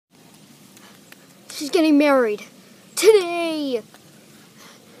She's getting married. Today!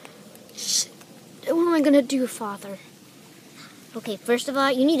 What am I gonna do, Father? Okay, first of all,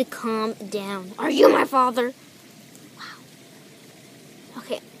 you need to calm down. Are you my father? Wow.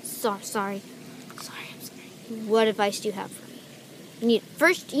 Okay, sorry. I'm sorry. What advice do you have for me?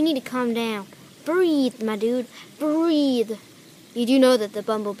 First, you need to calm down. Breathe, my dude. Breathe. You do know that the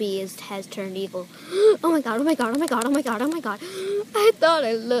bumblebee has turned evil. Oh my god. I thought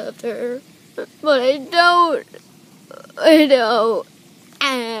I loved her, but I don't. I don't.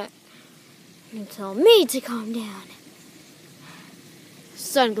 You tell me to calm down.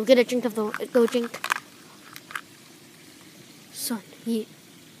 Son, go get a drink of the... Go drink. Son.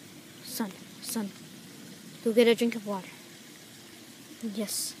 Go get a drink of water.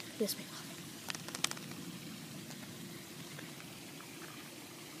 Yes, my father.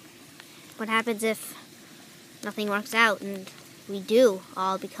 What happens if nothing works out and we do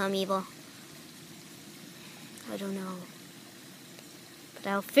all become evil? I don't know. But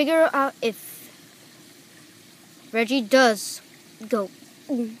I'll figure out if Reggie does go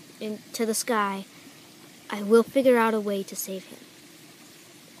into the sky. I will figure out a way to save him.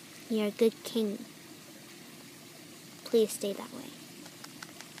 You're a good king. Please stay that way.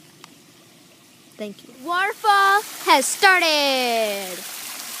 Thank you. Waterfall has started!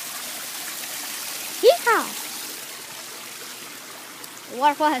 Yeehaw! The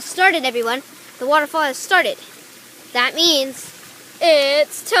waterfall has started, everyone. The waterfall has started. That means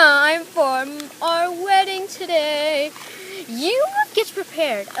it's time for our wedding today. You get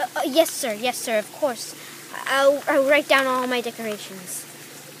prepared. Yes, sir, of course. I'll write down all my decorations.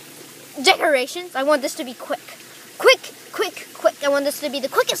 Decorations? I want this to be quick. Quick. I want this to be the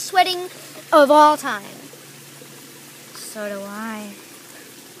quickest wedding of all time. So do I.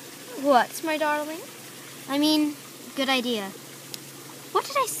 What, my darling? I mean, good idea. What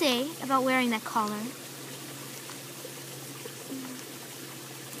did I say about wearing that collar?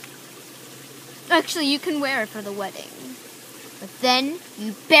 Actually, you can wear it for the wedding. But then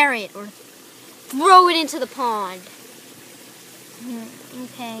you bury it or throw it into the pond.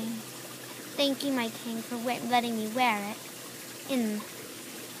 Okay. Thank you, my king, for letting me wear it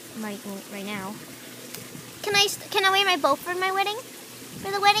right now. Can I wear my bow for my wedding?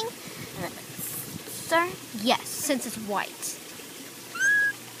 For the wedding? Sir? Yes, since it's white.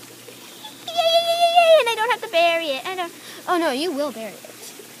 Yay! And I don't have to bury it. Oh no, you will bury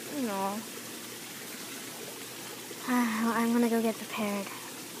it. No. I'm gonna go get prepared.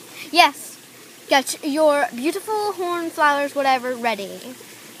 Yes, get your beautiful horn flowers, whatever, ready.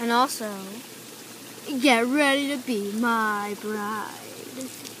 And also, get ready to be my bride.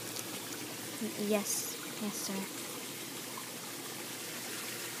 Yes, sir.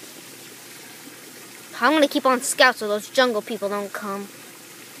 I'm gonna keep on scout so those jungle people don't come.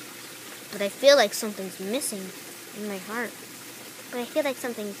 But I feel like something's missing in my heart.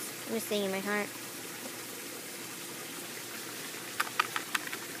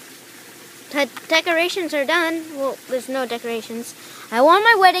 Decorations are done. Well, there's no decorations. I want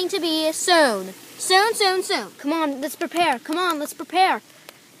my wedding to be soon. Soon. Come on, let's prepare.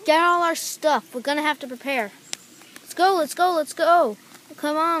 Get all our stuff. We're gonna have to prepare. Let's go.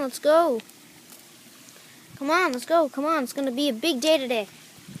 Come on, let's go. Come on, it's gonna be a big day today.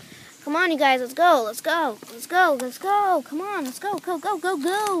 Come on, you guys, let's go. Come on, let's go.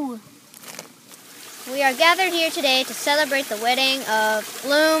 We are gathered here today to celebrate the wedding of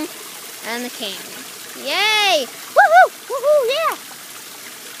Bloom and the king. Yay! Woohoo, yeah!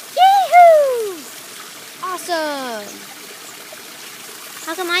 Yee-hoo! Awesome!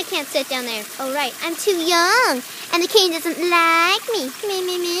 How come I can't sit down there? Oh, right, I'm too young, and the king doesn't like me. Me.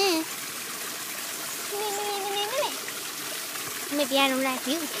 Maybe I don't like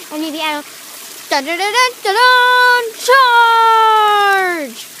you, or maybe I don't... Dun-dun-dun-dun-dun!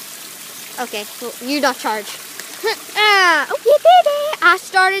 Charge! Okay, well, you don't charge. Okay, baby! I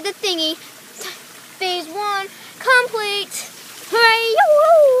started the thingy. Phase 1 complete. Hooray!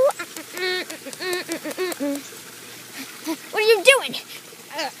 What are you doing?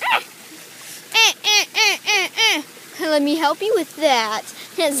 Let me help you with that.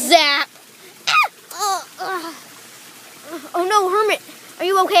 Zap! Oh no, Hermit! Are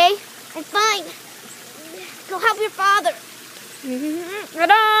you okay? I'm fine. Go help your father.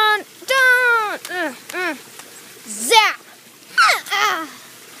 Dun! Zap!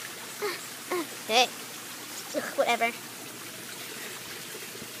 Hey. Whatever.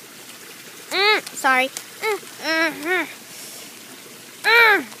 Sorry.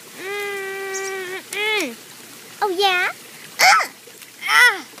 Oh yeah?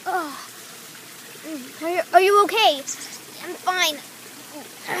 Are you okay? I'm fine.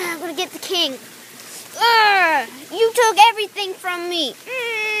 I'm gonna get the king. You took everything from me.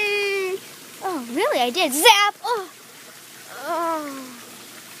 Oh, really? I did. Zap!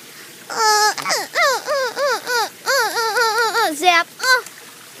 Zap!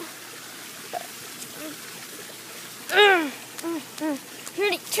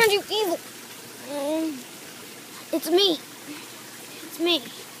 Turned you evil. It's me. It's me.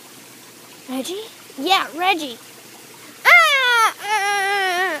 Reggie? Yeah, Reggie.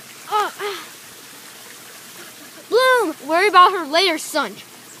 Bloom! Worry about her later, son.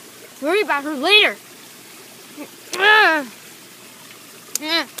 Worry about her later.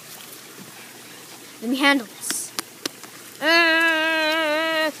 Let me handle this.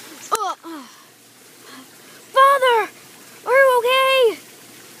 Father! Are you okay?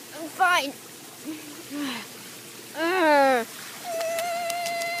 I'm fine.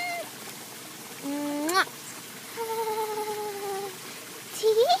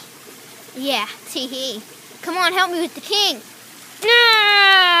 Tee-hee? Yeah, tee-hee. Come on, help me with the king.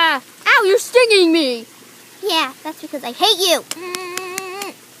 Ow, you're stinging me. Yeah, that's because I hate you.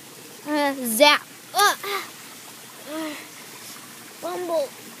 Zap. Bumble,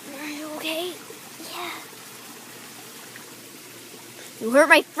 are you okay? Yeah. You hurt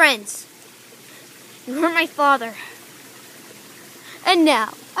my friends. You hurt my father. And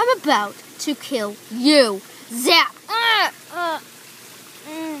now, I'm about to kill you. Zap.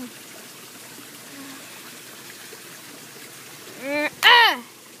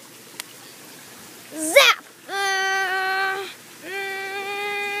 Zap!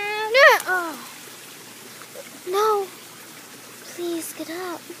 No. Please, get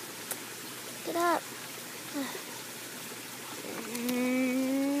up. Get up.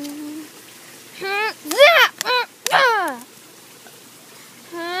 Zap!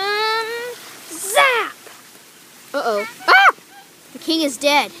 Zap! Uh-oh. Ah! The king is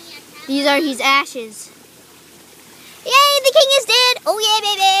dead. These are his ashes. Yay, the king is dead! Oh yeah,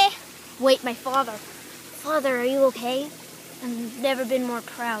 baby! Wait, my father. Father, are you okay? I've never been more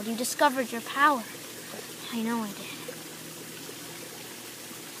proud. You discovered your power. I know I did.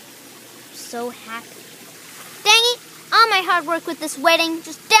 I'm so happy. Dang it! All my hard work with this wedding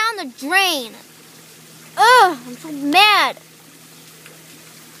just down the drain. Ugh, I'm so mad.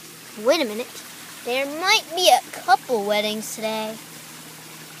 Wait a minute. There might be a couple weddings today.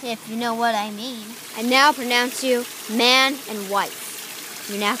 If you know what I mean. I now pronounce you man and wife.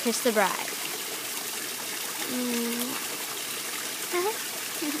 You now kiss the bride.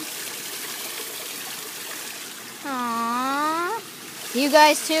 Aww. You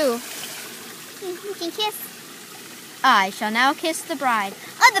guys too. You can kiss. I shall now kiss the bride.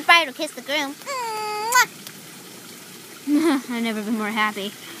 Oh, the bride will kiss the groom. I've never been more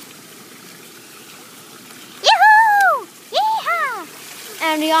happy. Yoo-hoo! Yeehaw!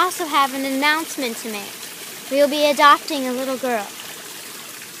 And we also have an announcement to make. We will be adopting a little girl.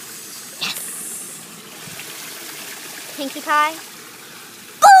 Yes! Pinkie Pie?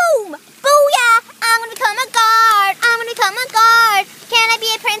 Boom! Booyah! I'm gonna become a guard! I'm gonna become a guard! Can I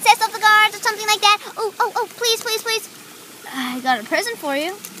be a princess of the guards or something like that? Oh, please, please, please. I got a present for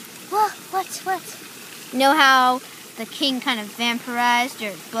you. What? You know how the king kind of vampirized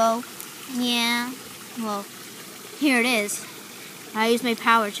your bow? Yeah. Well, here it is. I use my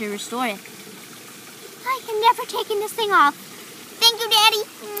power to restore it. I am never taking this thing off. Thank you, Daddy.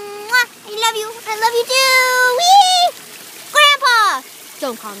 Mwah. I love you. I love you too. Whee! Grandpa!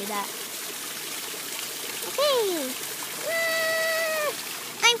 Don't call me that. Okay.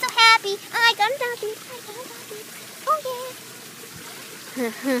 I'm so happy. I got a doggy. Oh,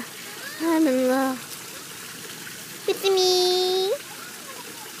 yeah. I'm in love. It's me.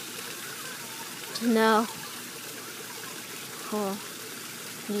 No. Oh.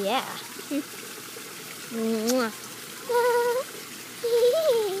 Yeah.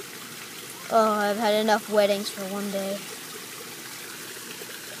 Oh, I've had enough weddings for one day.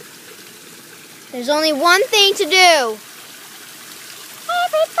 There's only one thing to do.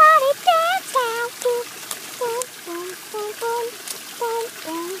 Everybody dance now. Boom, boom, boom, boom, boom, boom,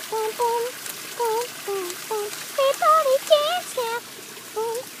 boom, boom, boom, boom, boom, boom. Everybody dance now.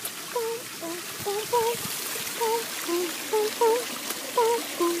 Boom, boom, boom, boom, boom, boom, boom, boom, boom, boom,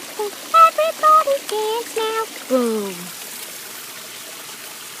 boom, boom. Everybody dance now. Boom.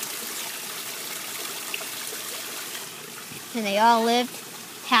 And they all lived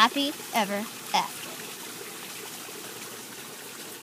happy ever